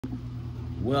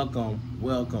Welcome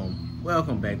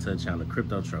back to the channel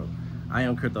Crypto Tro. I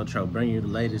am Crypto Tro, bringing you the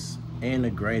latest and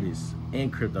the greatest in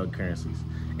cryptocurrencies.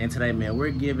 And today, man, we're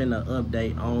giving an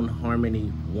update on Harmony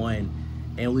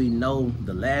 1. And we know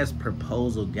the last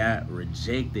proposal got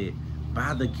rejected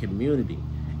by the community.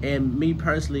 And me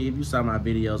personally, if you saw my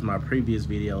videos, my previous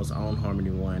videos on Harmony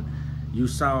 1, you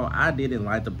saw I didn't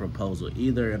like the proposal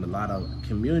either, and a lot of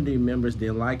community members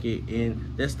didn't like it.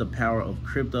 And that's the power of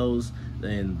cryptos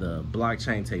and the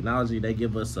blockchain technology. They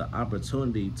give us an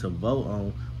opportunity to vote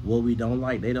on what we don't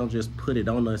like. They don't just put it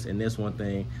on us, and that's one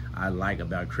thing I like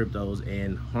about cryptos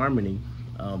and Harmony.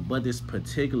 But this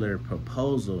particular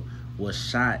proposal was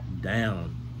shot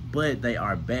down, but they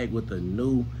are back with a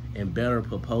new and better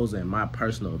proposal, in my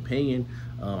personal opinion.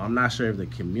 I'm not sure if the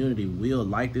community will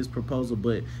like this proposal,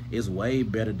 but it's way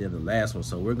better than the last one.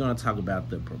 So we're going to talk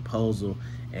about the proposal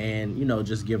and,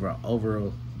 just give our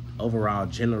overall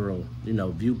general,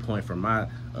 viewpoint from my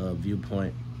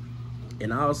viewpoint.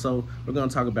 And also, we're going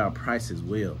to talk about price as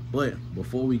well. But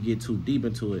before we get too deep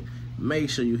into it, make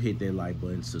sure you hit that like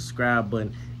button, subscribe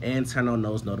button, and turn on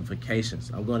those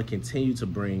notifications. I'm going to continue to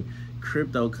bring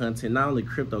crypto content, not only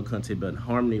crypto content, but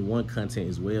Harmony 1 content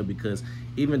as well, because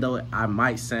even though I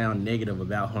might sound negative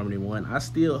about Harmony 1, I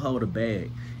still hold a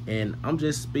bag. And I'm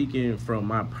just speaking from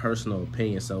my personal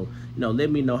opinion. So,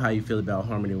 let me know how you feel about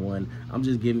Harmony 1. I'm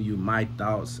just giving you my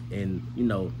thoughts and,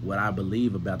 what I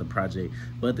believe about the project.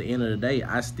 But at the end of the day,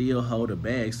 I still hold a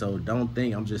bag. So don't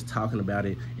think I'm just talking about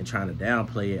it and trying to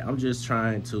downplay it. I'm just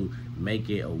trying to make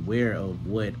it aware of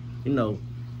what,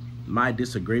 my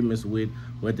disagreements with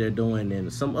what they're doing,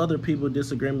 and some other people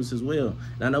disagreements as well.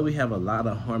 And I know we have a lot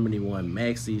of Harmony 1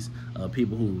 maxis,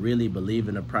 people who really believe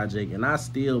in the project, and I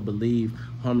still believe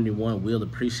Harmony 1 will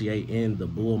appreciate in the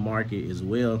bull market as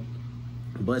well.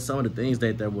 But some of the things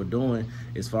that they were doing,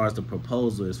 as far as the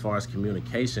proposal, as far as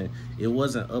communication, it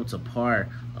wasn't up to par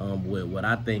with what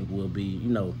I think will be,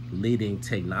 leading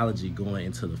technology going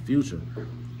into the future.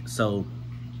 So,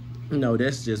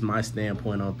 that's just my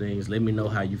standpoint on things. Let me know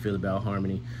how you feel about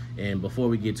Harmony. And before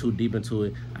we get too deep into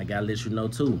it, I gotta let you know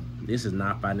too, this is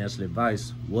not financial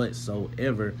advice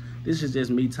whatsoever. This is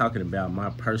just me talking about my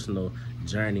personal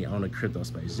journey on the crypto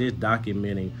space, just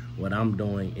documenting what I'm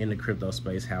doing in the crypto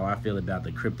space, how I feel about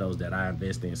the cryptos that I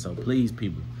invest in. So please,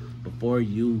 people, before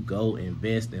you go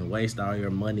invest and waste all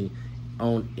your money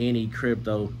on any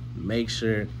crypto, make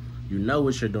sure you know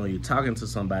what you're doing. You're talking to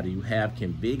somebody, you have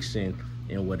conviction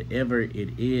in whatever it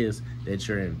is that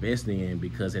you're investing in,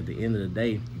 because at the end of the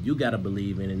day, you got to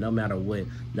believe in it. No matter what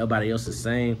nobody else is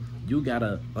saying, you got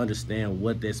to understand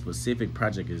what that specific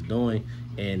project is doing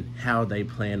and how they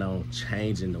plan on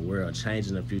changing the world,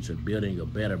 changing the future, building a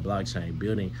better blockchain,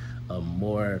 building a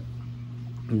more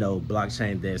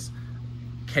blockchain that's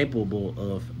capable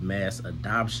of mass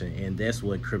adoption. And that's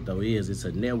what crypto is. It's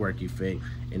a network effect,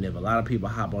 and if a lot of people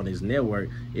hop on this network,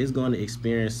 it's going to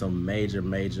experience some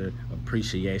major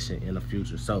appreciation in the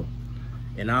future. So,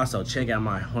 and also check out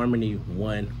my Harmony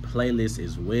 1 playlist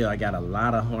as well. I got a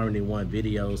lot of Harmony 1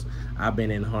 videos. I've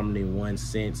been in Harmony 1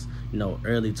 since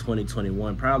early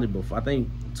 2021, probably before, I think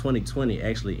 2020,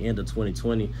 actually end of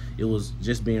 2020. It was,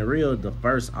 just being real, the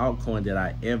first altcoin that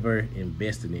I ever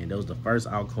invested in. That was the first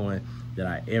altcoin that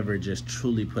I ever just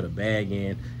truly put a bag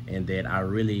in, and that I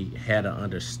really had an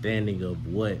understanding of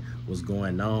what was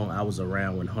going on. I was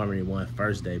around when Harmony 1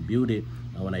 first debuted,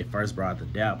 when they first brought the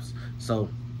dApps. So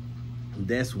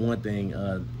that's one thing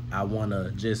I want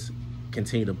to just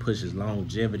continue to push, is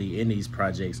longevity in these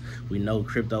projects. We know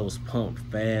cryptos pump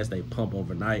fast, they pump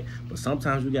overnight, but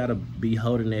sometimes we gotta be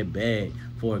holding that bag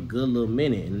for a good little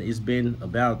minute, and it's been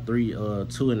about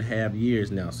 2.5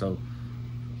 years now. So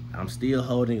I'm still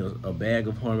holding a bag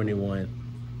of Harmony 1,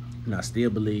 and I still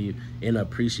believe in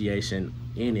appreciation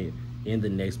in it in the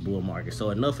next bull market. So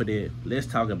enough of that, let's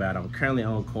talk about it. I'm currently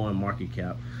on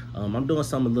CoinMarketCap. I'm doing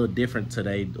something a little different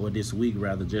today, or this week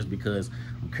rather, just because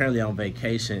I'm currently on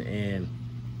vacation and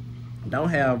don't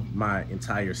have my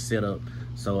entire setup.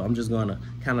 So I'm just gonna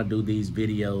kind of do these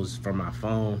videos from my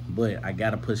phone, but I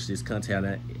gotta push this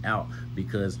content out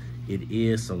because it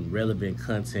is some relevant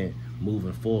content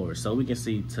moving forward. So we can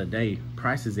see today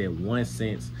price is at 1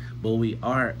 cent, but we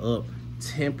are up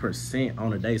 10%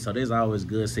 on the day. So there's always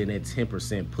good seeing that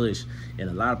 10% push. And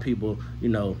a lot of people,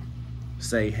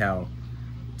 say how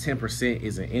 10%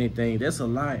 isn't anything. That's a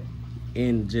lot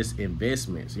in just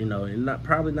investments, and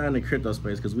probably not in the crypto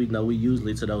space, because we know we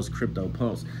usually to those crypto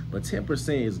pumps. But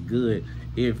 10% is good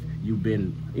if you've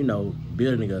been,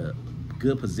 building a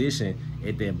good position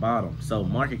at that bottom. So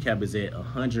market cap is at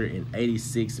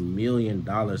 $186 million, up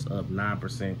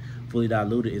 9%. Fully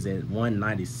diluted is at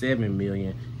 197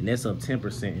 million, and that's up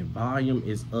 10%. And volume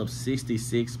is up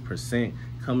 66%,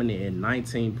 coming in at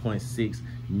 $19.6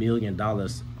 million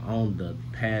on the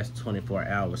past 24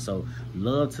 hours. So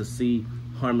love to see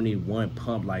Harmony One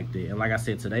pump like that. And like I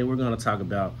said, today we're going to talk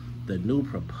about the new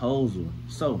proposal.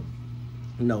 So,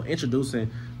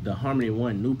 introducing the Harmony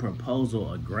One new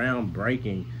proposal, a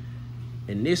groundbreaking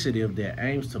initiative that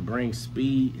aims to bring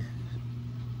speed,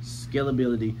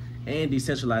 scalability, and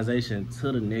decentralization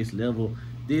to the next level.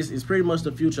 This is pretty much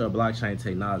the future of blockchain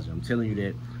technology. I'm telling you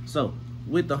that. So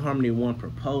with the Harmony One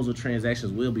proposal,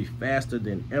 transactions will be faster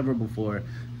than ever before.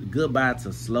 Goodbye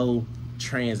to slow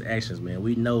transactions, man.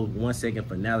 We know 1 second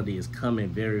finality is coming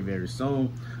very, very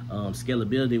soon.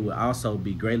 Scalability will also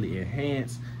be greatly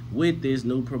enhanced with this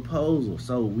new proposal.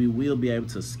 So we will be able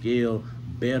to scale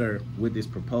better with this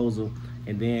proposal.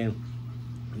 And then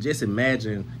just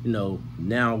imagine,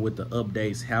 now with the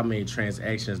updates, how many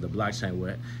transactions the blockchain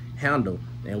will handle.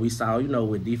 And we saw,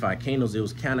 with DeFi Kingdoms, it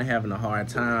was kind of having a hard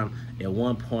time at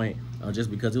one point,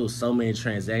 just because it was so many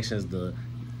transactions. The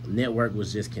network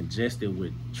was just congested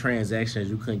with transactions.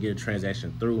 You couldn't get a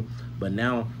transaction through. But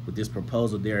now with this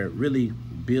proposal, they're really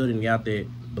building out that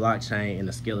blockchain and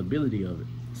the scalability of it.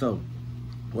 So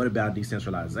what about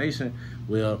decentralization?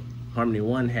 Well, Harmony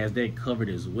One has that covered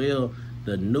as well.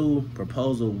 The new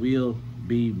proposal will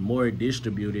be more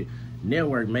distributed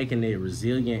network, making it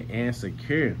resilient and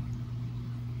secure.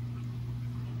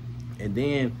 And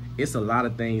then it's a lot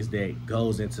of things that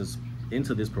goes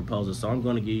into this proposal, so I'm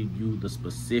going to give you the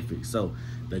specifics. So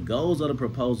the goals of the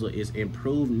proposal is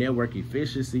improve network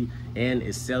efficiency and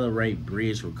accelerate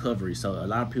bridge recovery. So a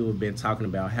lot of people have been talking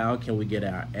about how can we get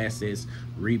our assets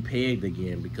repegged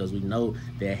again, because we know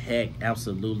that hack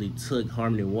absolutely took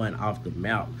Harmony One off the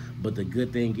map. But the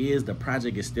good thing is the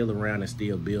project is still around and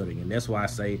still building, and that's why I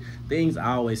say things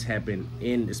always happen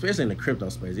especially in the crypto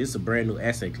space. It's a brand new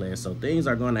asset class, so things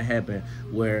are going to happen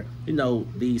where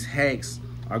these hacks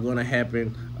are going to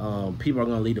happen. People are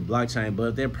going to leave the blockchain, but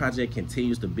if their project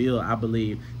continues to build, I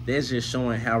believe that's just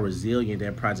showing how resilient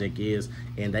that project is,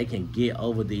 and they can get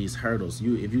over these hurdles.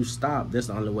 If you stop, that's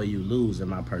the only way you lose, in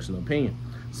my personal opinion.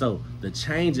 So the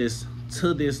changes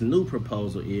to this new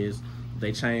proposal is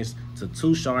they changed to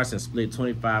 2 shards and split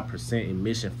 25%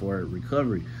 emission for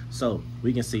recovery. So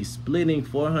we can see splitting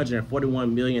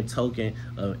 441 million token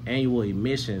of annual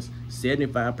emissions,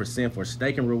 75% for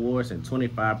staking rewards and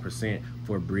 25%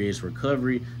 for bridge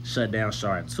recovery, shut down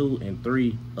shard 2 and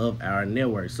 3 of our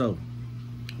network. So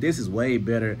this is way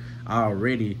better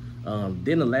already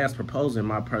than the last proposal, in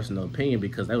my personal opinion,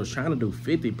 because they was trying to do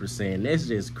 50%. That's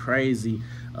just crazy,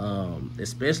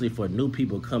 especially for new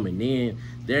people coming in.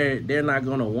 They're not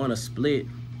gonna want to split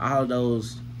all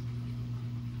those,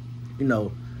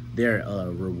 their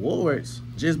rewards,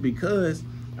 just because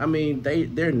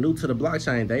they're new to the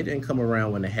blockchain. They didn't come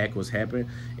around when the hack was happening.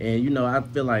 And I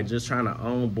feel like just trying to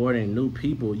onboard new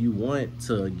people, you want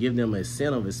to give them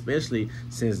incentive, especially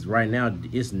since right now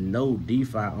it's no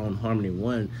DeFi on Harmony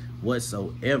One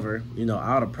whatsoever.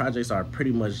 All the projects are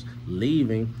pretty much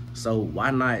leaving, so why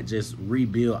not just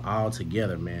rebuild all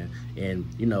together, man?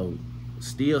 And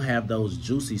still have those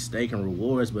juicy staking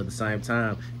rewards, but at the same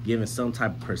time giving some type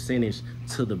of percentage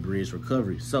to the bridge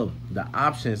recovery. So the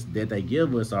options that they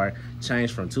give us are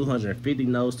change from 250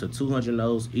 nodes to 200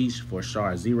 nodes each for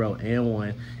shard 0 and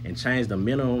 1, and change the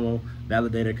minimum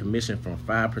validator commission from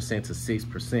 5% to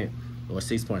 6%, or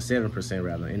 6.7%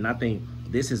 rather. And I think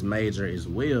this is major as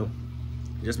well,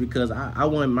 just because I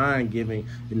wouldn't mind giving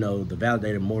the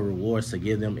validator more rewards to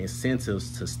give them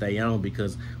incentives to stay on,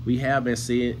 because we have been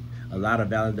seeing a lot of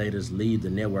validators leave the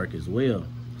network as well.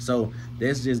 So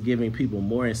that's just giving people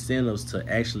more incentives to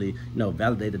actually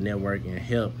validate the network and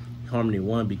help Harmony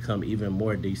One become even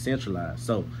more decentralized.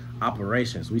 So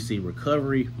operations, we see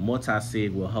recovery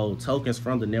multi-sig will hold tokens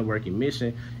from the network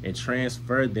emission and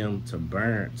transfer them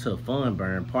to fund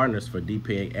burn partners for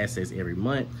DPEG assets every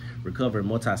month. Recovery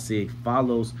multi-sig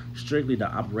follows strictly the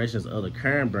operations of the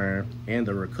current burn, and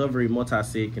the recovery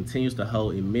multi-sig continues to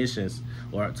hold emissions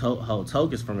or hold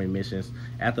tokens from emissions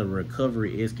after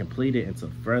recovery is completed into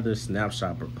further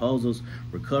snapshot proposals.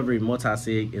 Recovery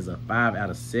multi-sig is a 5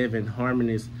 out of 7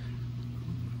 harmonies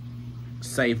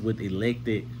safe with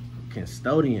elected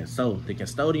custodians. So the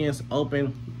custodians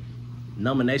open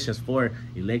nominations for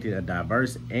elected a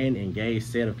diverse and engaged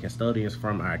set of custodians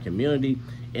from our community.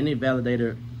 Any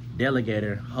validator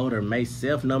delegator holder may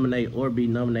self-nominate or be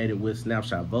nominated with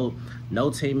snapshot vote. No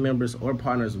team members or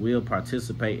partners will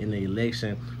participate in the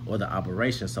election or the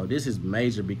operation. So this is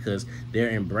major because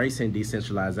they're embracing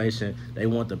decentralization. They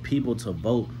want the people to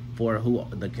vote for who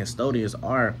the custodians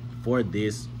are for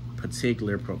this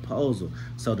particular proposal.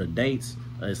 So the dates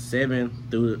are 7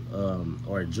 through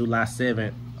or July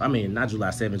 7th. I mean, not July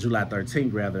 7th, July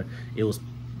 13th rather. It was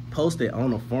posted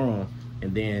on the forum,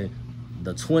 and then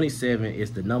the 27th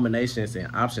is the nominations and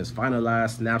options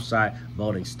finalized. Snapshot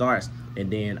voting starts,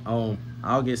 and then on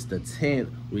August the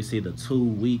 10th, we see the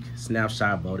 2-week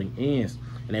snapshot voting ends.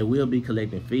 And they will be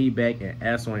collecting feedback and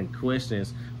answering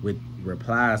questions with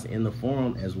replies in the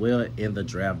forum as well in the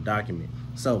draft document.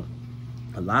 So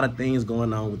a lot of things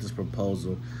going on with this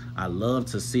proposal. I love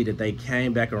to see that they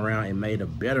came back around and made a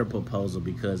better proposal,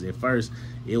 because at first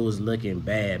it was looking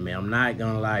bad, man. I'm not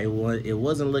gonna lie, it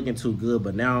wasn't looking too good,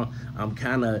 but now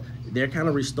they're kind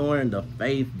of restoring the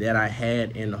faith that I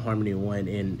had in Harmony One,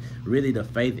 and really the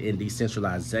faith in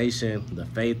decentralization, the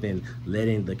faith in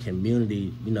letting the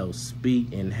community, you know,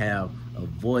 speak and have a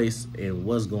voice in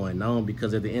what's going on,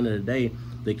 because at the end of the day,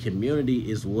 the community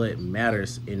is what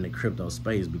matters in the crypto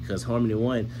space. Because Harmony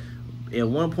One, at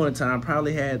one point in time,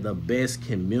 probably had the best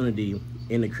community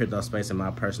in the crypto space, in my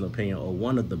personal opinion, or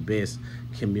one of the best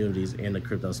communities in the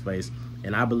crypto space.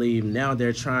 And I believe now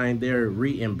they're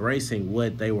re-embracing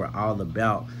what they were all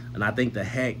about. And I think the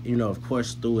hack, you know, of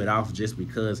course, threw it off just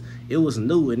because it was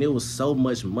new and it was so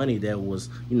much money that was,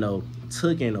 you know,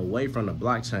 taken away from the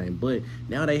blockchain. But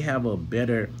now they have a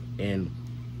better and,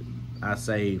 I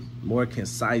say, more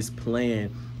concise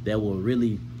plan that will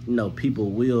really, you know,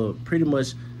 people will pretty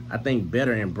much, I think,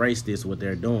 better embrace this, what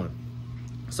they're doing.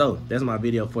 So that's my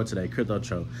video for today, Crypto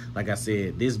Tro. Like I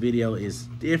said, this video is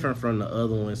different from the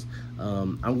other ones.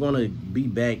 I'm gonna be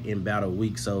back in about a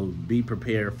week, so be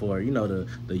prepared for, you know,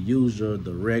 the usual,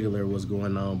 the regular, what's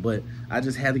going on. But I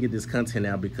just had to get this content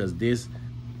out because this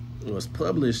was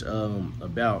published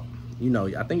about, you know,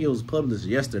 I think it was published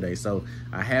yesterday, so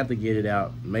I had to get it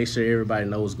out, make sure everybody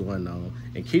knows what's going on,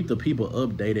 and keep the people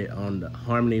updated on the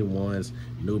Harmony One's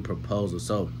new proposal.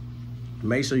 So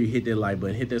make sure you hit that like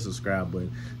button, hit that subscribe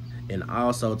button, and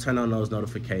also turn on those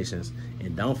notifications.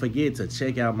 And don't forget to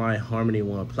check out my Harmony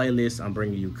One playlist. I'm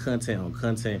bringing you content on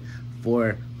content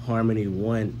for Harmony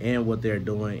One and what they're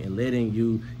doing, and letting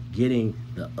you getting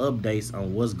the updates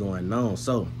on what's going on.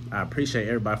 So I appreciate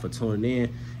everybody for tuning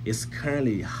in. It's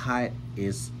currently hot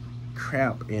as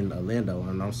crap in Orlando,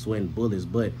 and I'm sweating bullets,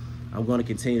 but I'm going to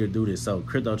continue to do this. So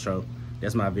Crypto Tro,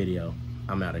 that's my video.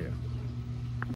 I'm out of here.